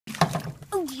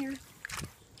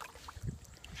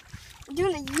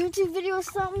doing a YouTube video or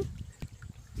something?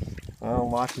 Well,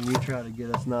 I'm watching you try to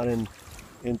get us not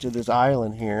into this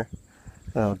island here.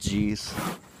 Oh, jeez.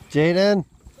 Jaden!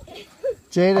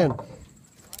 Jaden!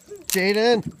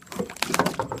 Jaden!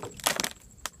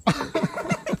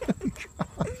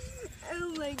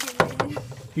 Oh my goodness.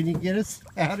 Can you get us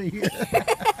out of here?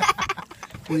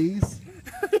 Please?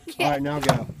 Okay. Alright, now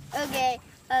go. Okay,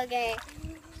 okay.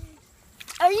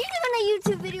 Are you doing a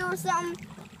YouTube video or something?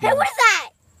 Hey, what is that?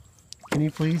 Can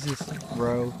you please just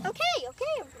row? Okay, I'm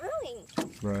rowing.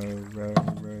 Row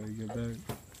your boat.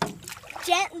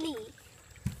 Gently.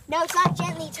 No, it's not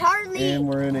gently, it's hardly. And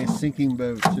we're in a sinking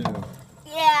boat too.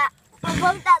 Yeah, a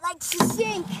boat that likes to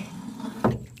sink.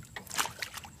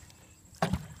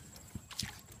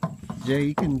 Jay,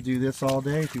 you can do this all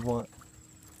day if you want.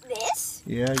 This?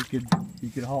 Yeah, you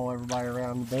could haul everybody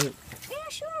around the boat. Yeah,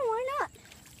 sure, why not?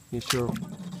 You sure?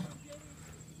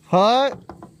 What?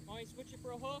 Want to switch it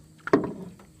for a hook?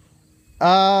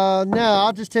 No,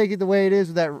 I'll just take it the way it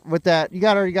is with that. You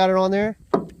already got it on there?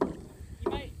 You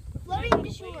might Floating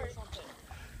to shore.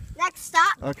 Next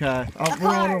stop. Okay, we're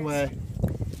on our way.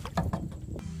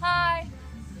 Hi.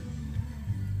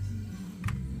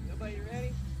 Nobody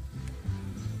ready?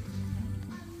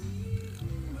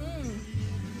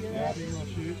 Yeah, you want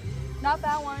to shoot? Not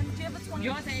that one. Do you have a 20? You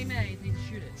want to aim at anything,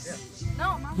 shoot it. Yeah. No,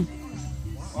 I'm not shooting it.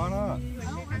 Why not? I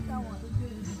don't like that one. I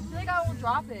feel like I will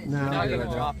drop it. No, You're not I gonna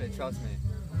don't. drop it, trust me.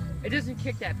 It doesn't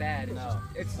kick that bad.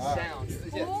 It's the sound.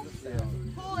 Pull.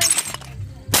 Pull it.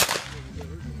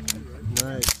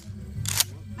 Nice.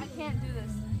 I can't do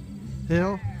this.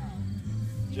 Hill?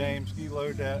 James, can you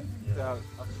load that without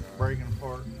breaking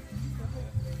apart?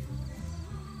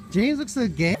 James looks so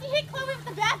gay. He hit Chloe with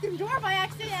the bathroom door by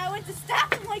accident. I went to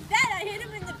stop him like that. I hit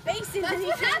him in the face and then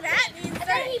he came at me and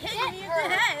started hitting me in the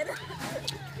head.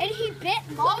 And he bit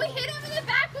Molly hit him in the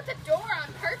back with the door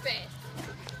on purpose.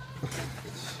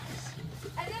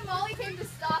 And then Molly came to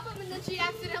stop him, and then she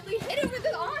accidentally hit him with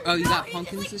his arm. Oh, you got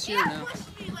pumpkins this year? No.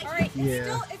 Alright,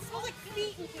 Yeah. it smells like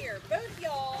feet in here. Both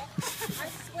y'all. I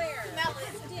swear. Smell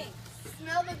it. Stinks.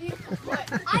 Smell the beautiful foot.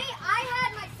 I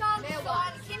had my song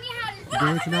on. Kimmy had his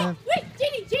Dancing on? Wait,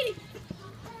 JD.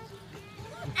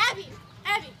 Abby.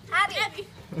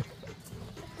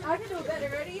 I can do it better.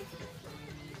 Ready?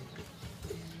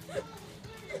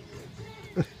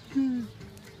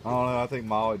 I don't know, I think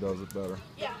Molly does it better.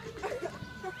 Yeah.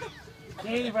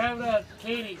 Katie, we're having a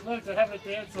look, they're having a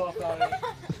dance off already.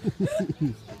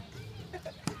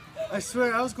 I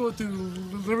swear, I was going through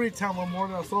Liberty Town one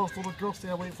morning. I saw a little girl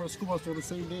standing waiting for a school bus doing the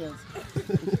same dance.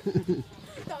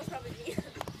 That was probably me.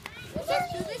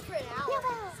 Let's do this for an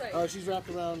hour. Oh, she's wrapped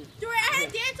around. Dory, I had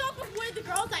a dance off with one of the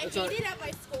girls I hated at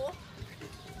my school.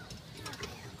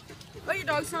 Oh, your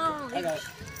dog's home. I got it.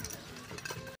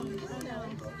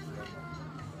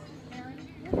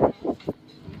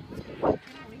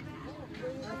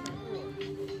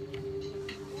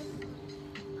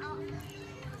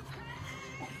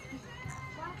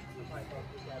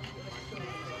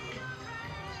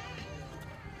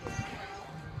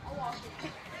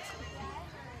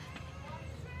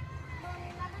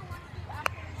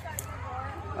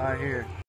 I hear.